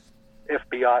scumbags.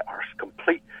 FBI are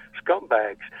complete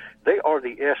scumbags. They are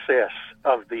the SS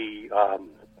of the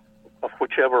of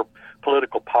whichever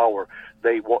political power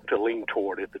they want to lean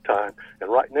toward at the time.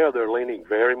 And right now they're leaning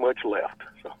very much left.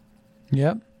 So.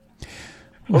 Yep.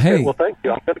 Well, okay, hey. Well, thank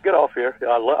you. I've got to get off here.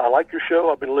 I like your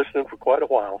show. I've been listening for quite a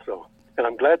while. So, and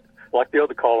I'm glad, like the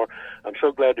other caller, I'm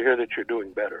so glad to hear that you're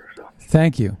doing better. So.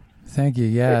 Thank you.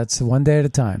 Yeah, it's one day at a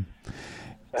time.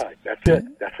 All right, that's it.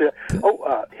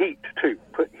 Heat, too.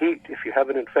 Put heat. If you have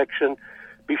an infection,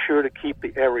 be sure to keep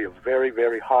the area very,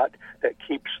 very hot. That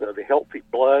keeps the healthy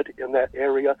blood in that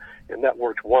area, and that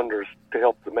works wonders to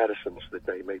help the medicines that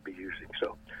they may be using.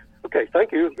 So, okay,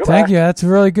 thank you. Goodbye. Thank you. That's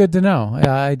really good to know.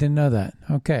 I didn't know that.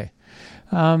 Okay.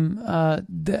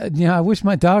 I wish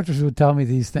my doctors would tell me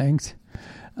these things.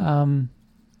 Wow.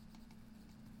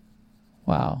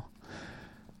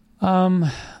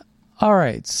 All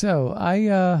right. So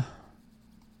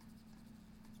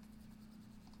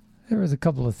there was a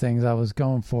couple of things I was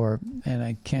going for, and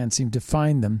I can't seem to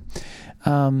find them.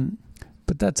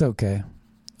 But that's okay.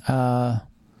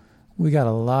 We got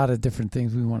a lot of different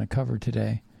things we want to cover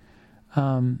today.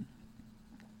 I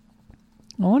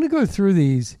want to go through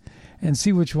these and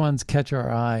see which ones catch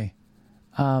our eye.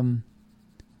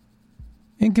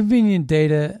 Inconvenient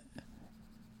data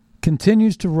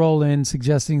continues to roll in,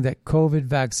 suggesting that COVID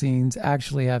vaccines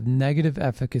actually have negative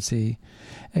efficacy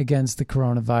against the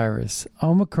coronavirus.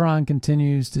 Omicron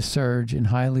continues to surge in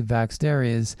highly vaxxed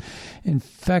areas,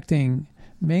 infecting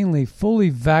mainly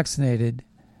fully vaccinated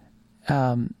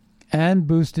and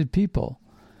boosted people.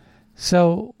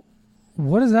 So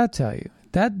what does that tell you?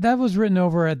 That was written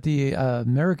over at the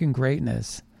American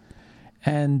Greatness,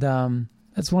 and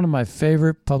that's one of my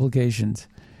favorite publications.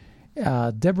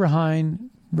 Deborah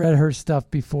Hine, read her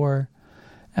stuff before,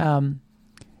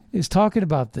 is talking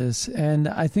about this, and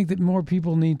I think that more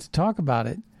people need to talk about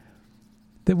it.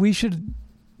 That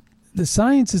the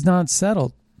science is not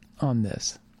settled on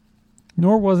this,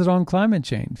 nor was it on climate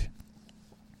change,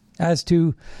 as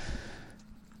to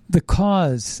the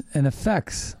cause and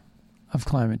effects of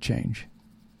climate change.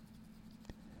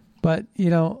 But,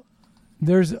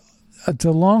 it's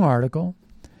a long article,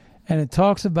 and it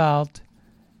talks about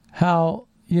how,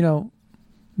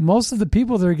 most of the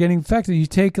people that are getting infected, you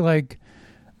take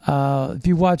if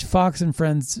you watch Fox and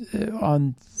Friends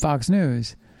on Fox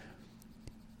News,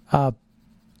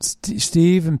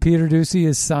 Steve and Peter Doocy,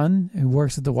 his son, who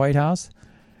works at the White House,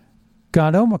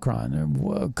 got Omicron.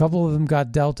 A couple of them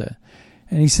got Delta.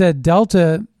 And he said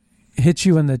Delta hits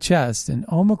you in the chest and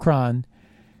Omicron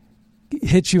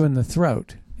hits you in the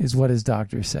throat, is what his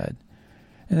doctor said.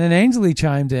 And then Ainsley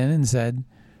chimed in and said,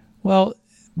 well,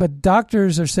 but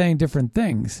doctors are saying different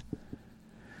things.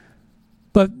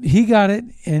 But he got it,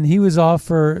 and he was off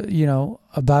for,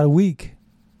 about a week.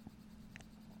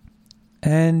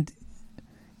 And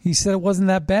he said it wasn't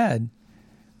that bad.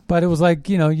 But it was like,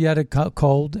 you had a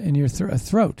cold in your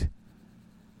throat.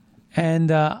 And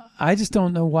I just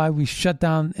don't know why we shut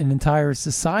down an entire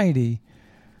society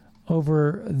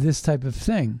over this type of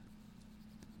thing.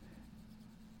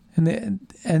 And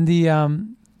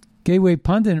the Gateway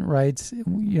Pundit writes,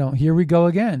 here we go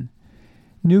again.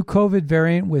 new COVID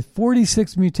variant with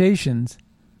 46 mutations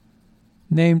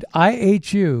named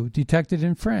IHU detected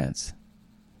in France.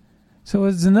 So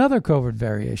it's another COVID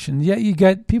variation. Yet you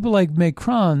get people like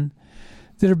Macron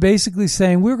that are basically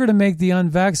saying we're going to make the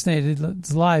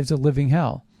unvaccinated's lives a living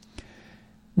hell,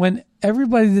 when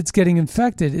everybody that's getting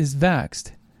infected is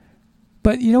vaxxed.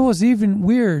 But you know what's even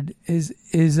weird is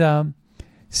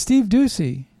Steve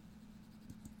Doocy,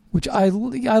 which I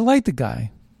like the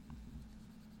guy.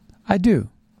 I do.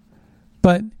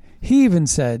 But he even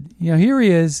said, here he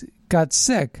is, got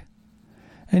sick,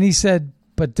 and he said,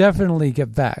 but definitely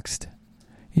get vaxxed.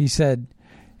 He said,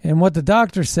 and what the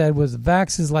doctor said was,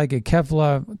 vax is like a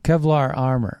Kevlar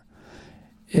armor.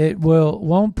 It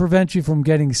won't prevent you from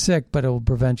getting sick, but it will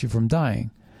prevent you from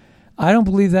dying. I don't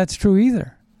believe that's true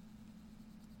either.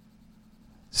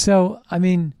 So, I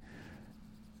mean,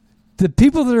 the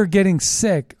people that are getting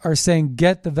sick are saying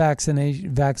get the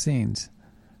vaccines.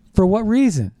 For what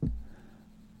reason?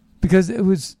 Because it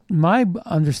was my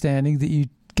understanding that you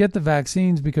get the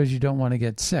vaccines because you don't want to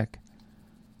get sick.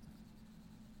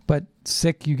 But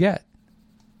sick you get,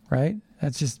 right?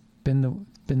 That's just been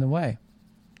the way.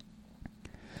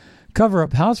 Cover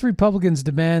up. House Republicans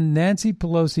demand Nancy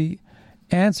Pelosi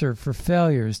answer for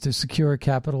failures to secure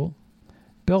Capitol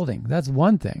building. That's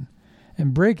one thing.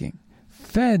 And breaking.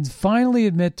 Feds finally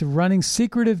admit to running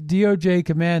secretive DOJ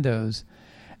commandos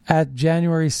at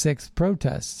January 6th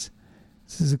protests.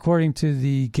 This is according to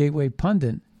the Gateway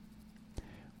Pundit,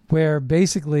 where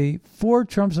basically 4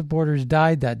 Trump supporters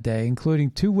died that day,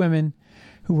 including 2 women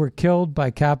who were killed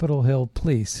by Capitol Hill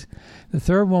police. The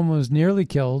third one was nearly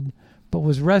killed, but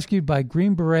was rescued by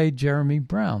Green Beret Jeremy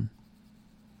Brown.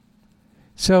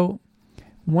 So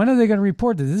when are they going to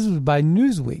report this? This was by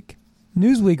Newsweek.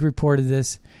 Newsweek reported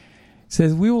this. It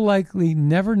says, we will likely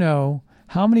never know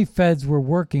how many feds were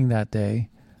working that day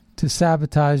to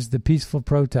sabotage the peaceful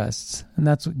protests. And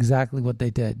that's exactly what they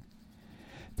did.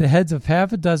 The heads of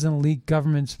half a dozen elite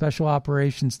government special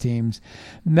operations teams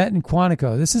met in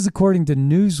Quantico. This is according to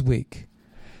Newsweek,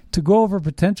 to go over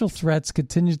potential threats,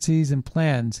 contingencies, and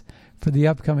plans for the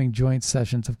upcoming joint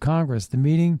sessions of Congress. The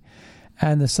meeting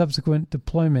and the subsequent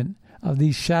deployment of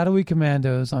these shadowy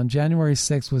commandos on January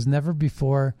 6th was never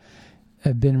before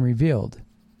been revealed.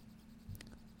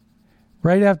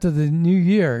 Right after the new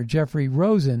year, Jeffrey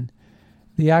Rosen,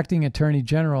 the acting attorney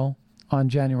general, on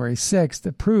January 6th,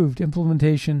 approved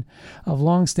implementation of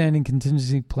long-standing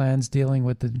contingency plans dealing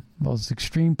with the most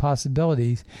extreme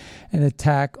possibilities, an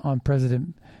attack on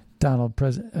President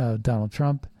Donald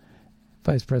Trump,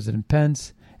 Vice President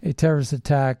Pence, a terrorist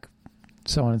attack,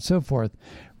 so on and so forth.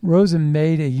 Rosen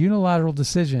made a unilateral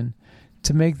decision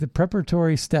to make the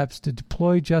preparatory steps to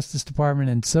deploy Justice Department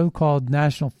and so-called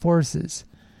national forces.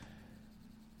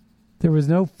 There was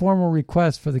no formal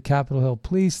request for the Capitol Hill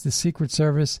Police, the Secret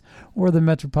Service, or the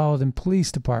Metropolitan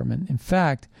Police Department. In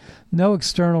fact, no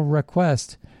external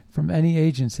request from any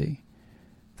agency.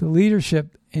 The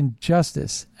leadership in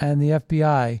Justice and the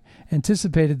FBI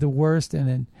anticipated the worst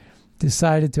and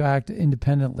decided to act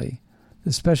independently.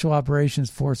 The Special Operations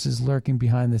Forces lurking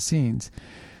behind the scenes.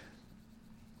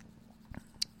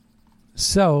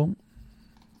 So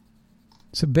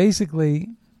basically,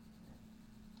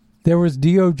 there was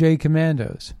DOJ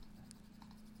commandos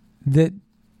that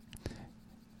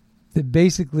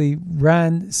basically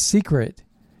ran secret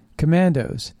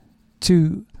commandos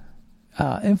to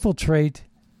infiltrate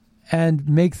and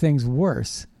make things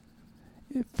worse,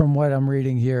 from what I'm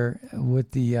reading here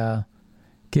with the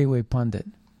Gateway Pundit.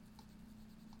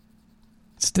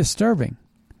 It's disturbing.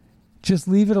 Just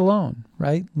leave it alone,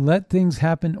 right? Let things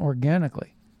happen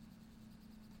organically.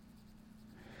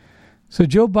 So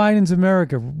Joe Biden's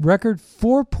America, record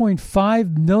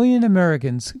 4.5 million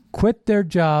Americans quit their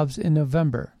jobs in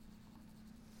November.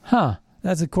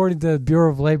 That's according to the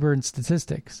Bureau of Labor and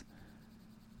Statistics.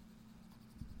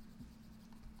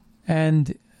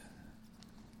 And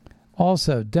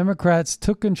also, Democrats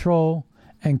took control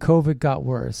and COVID got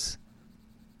worse.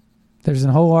 There's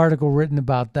a whole article written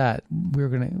about that.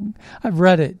 I've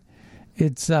read it.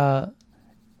 It's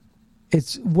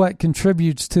what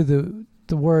contributes to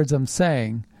the words I'm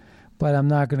saying, but I'm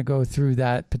not going to go through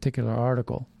that particular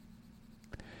article.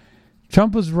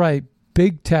 Trump was right.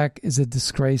 Big tech is a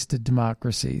disgrace to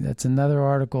democracy. That's another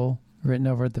article written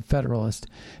over at the Federalist.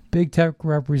 Big tech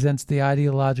represents the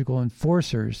ideological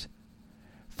enforcers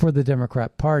for the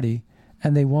Democrat Party,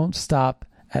 and they won't stop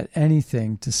at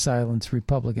anything to silence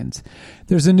Republicans.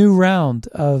 There's a new round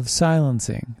of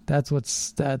silencing. That's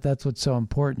what's so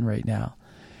important right now.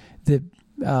 The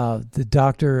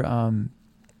Dr.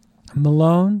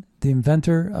 Malone, the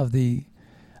inventor of the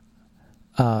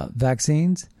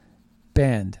vaccines,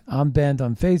 banned. I'm banned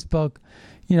on Facebook.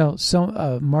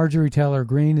 Marjorie Taylor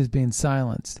Greene is being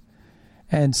silenced.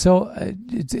 And so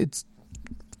it's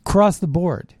across the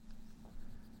board.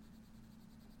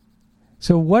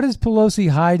 So what is Pelosi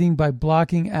hiding by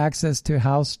blocking access to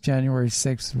House January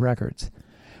 6th records?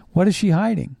 What is she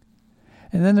hiding?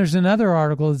 And then there's another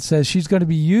article that says she's going to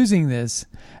be using this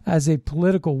as a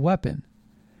political weapon.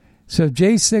 So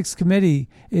J6 committee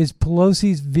is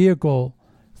Pelosi's vehicle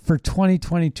for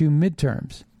 2022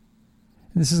 midterms.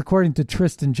 And this is according to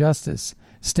Tristan Justice,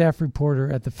 staff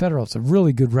reporter at the Federal. It's a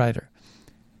really good writer.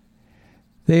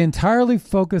 They entirely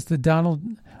focus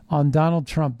on Donald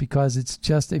Trump because it's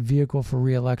just a vehicle for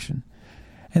re-election.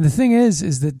 And the thing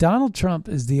is that Donald Trump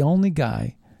is the only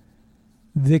guy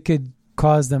that could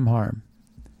cause them harm,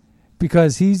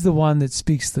 because he's the one that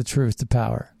speaks the truth to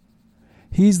power.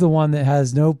 He's the one that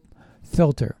has no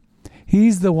filter.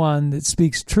 He's the one that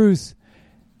speaks truth,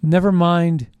 never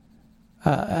mind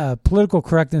political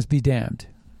correctness be damned.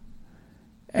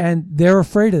 And they're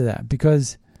afraid of that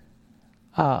because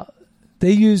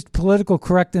they used political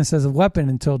correctness as a weapon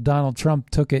until Donald Trump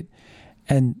took it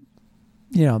and,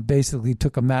 basically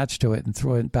took a match to it and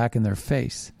threw it back in their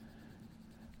face.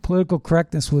 Political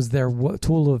correctness was their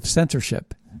tool of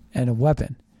censorship and a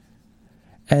weapon.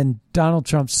 And Donald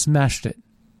Trump smashed it.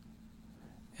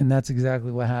 And that's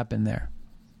exactly what happened there.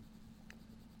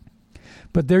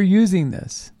 But they're using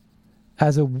this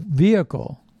as a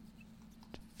vehicle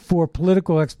for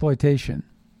political exploitation.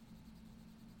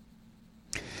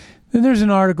 Then there's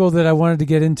an article that I wanted to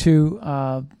get into,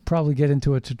 probably get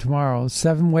into it tomorrow.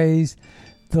 7 ways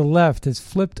the left has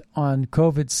flipped on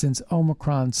COVID since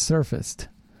Omicron surfaced.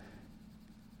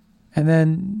 And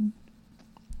then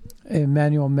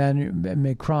Emmanuel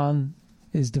Macron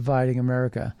is dividing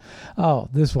America. Oh,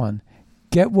 this one.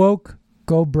 Get woke,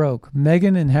 go broke.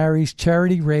 Meghan and Harry's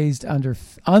charity raised under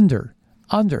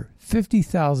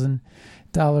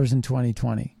 $50,000 in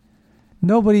 2020.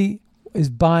 Nobody is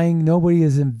buying, nobody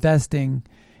is investing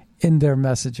in their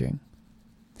messaging.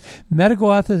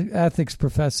 Medical ethics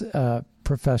professor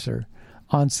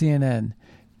on CNN.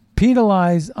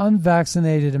 Penalize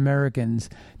unvaccinated Americans.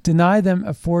 Deny them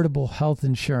affordable health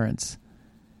insurance.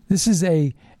 This is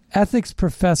a ethics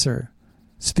professor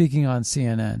speaking on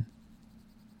CNN.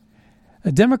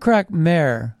 A Democrat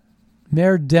Mayor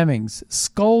Demings,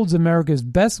 scolds America's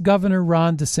best governor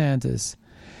Ron DeSantis.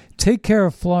 Take care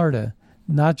of Florida,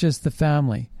 not just the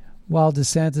family, while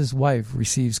DeSantis' wife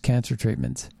receives cancer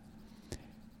treatment.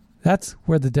 That's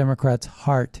where the Democrats'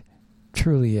 heart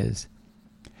truly is.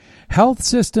 Health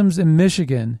systems in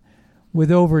Michigan,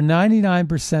 with over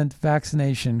 99%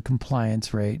 vaccination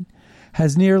compliance rate,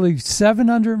 has nearly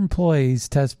 700 employees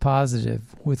test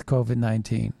positive with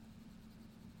COVID-19.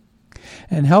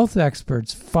 And health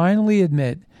experts finally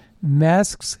admit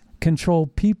masks control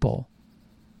people,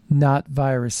 not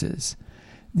viruses.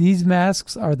 These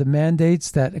masks are the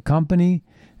mandates that accompany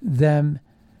them,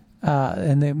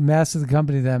 and the masks that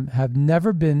accompany them have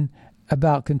never been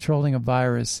about controlling a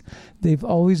virus. They've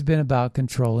always been about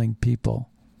controlling people.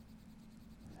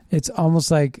 It's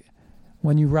almost like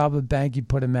when you rob a bank, you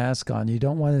put a mask on. You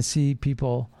don't want to see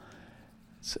people's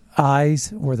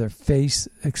eyes or their face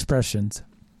expressions.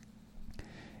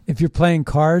 If you're playing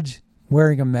cards,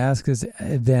 wearing a mask is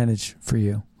an advantage for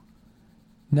you.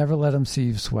 Never let them see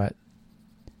you sweat.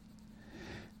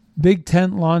 Big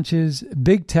Tech launches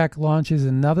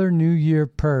another New Year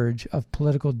purge of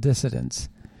political dissidents.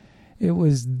 It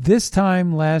was this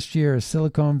time last year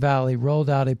Silicon Valley rolled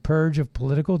out a purge of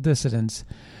political dissidents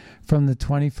from the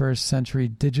 21st century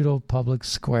digital public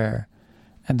square,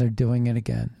 and they're doing it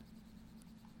again.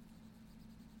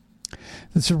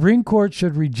 The Supreme Court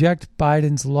should reject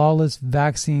Biden's lawless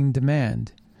vaccine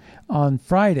demand on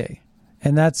Friday,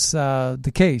 and that's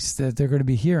the case that they're going to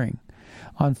be hearing.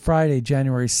 On Friday,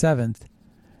 January 7th,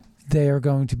 they are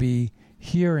going to be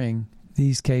hearing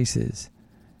these cases,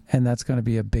 and that's going to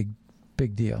be a big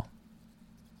deal.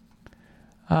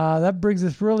 That brings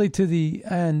us really to the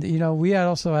end. We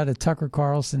also had a Tucker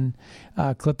Carlson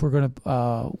clip we were going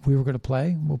to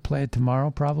play. We'll play it tomorrow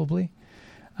probably.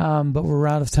 But we're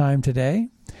out of time today.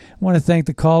 I want to thank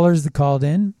the callers that called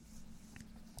in.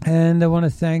 And I want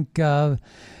to thank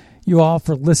you all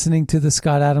for listening to The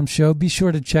Scott Adams Show. Be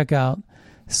sure to check out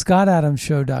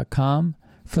scottadamsshow.com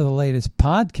for the latest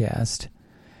podcast.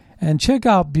 And check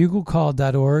out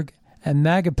buglecall.org and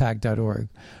magapack.org.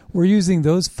 We're using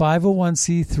those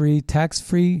 501c3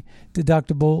 tax-free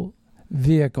deductible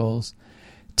vehicles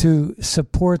to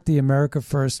support the America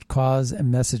First cause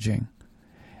and messaging.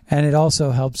 And it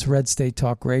also helps Red State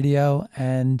Talk Radio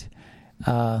and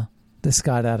the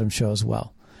Scott Adams Show as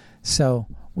well. So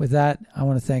with that, I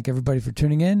want to thank everybody for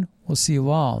tuning in. We'll see you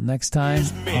all next time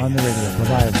on the radio.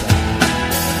 Bye-bye,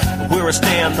 everybody. Where I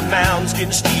stand, the mound's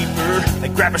getting steeper.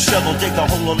 I grab a shovel, dig the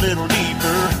hole a little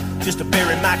deeper, just to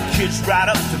bury my kids right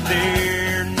up to there.